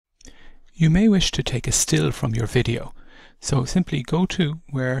You may wish to take a still from your video, so simply go to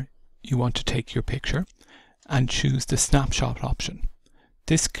where you want to take your picture and choose the snapshot option.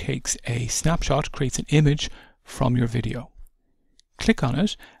 This takes a snapshot, creates an image from your video. Click on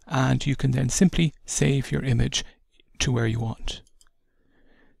it and you can then simply save your image to where you want.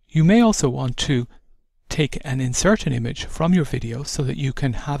 You may also want to take and insert an image from your video so that you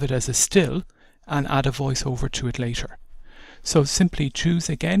can have it as a still and add a voiceover to it later. So simply choose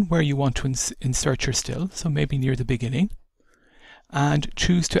again where you want to insert your still, so maybe near the beginning, and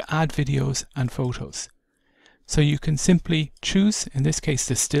choose to add videos and photos. So you can simply choose, in this case,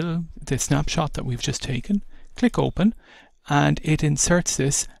 the snapshot that we've just taken, click open, and it inserts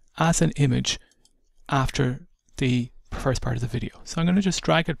this as an image after the first part of the video. So I'm going to just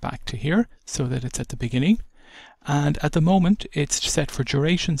drag it back to here so that it's at the beginning, and at the moment it's set for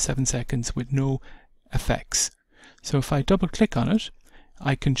duration 7 seconds with no effects. So if I double click on it,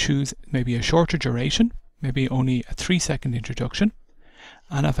 I can choose maybe a shorter duration, maybe only a 3-second introduction.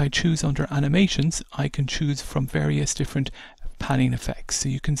 And if I choose under animations, I can choose from various different panning effects. So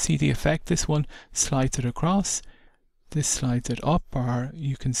you can see the effect. This one slides it across, this slides it up, or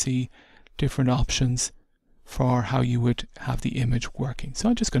you can see different options for how you would have the image working. So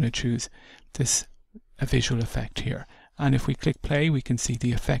I'm just going to choose this visual effect here. And if we click play, we can see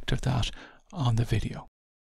the effect of that on the video.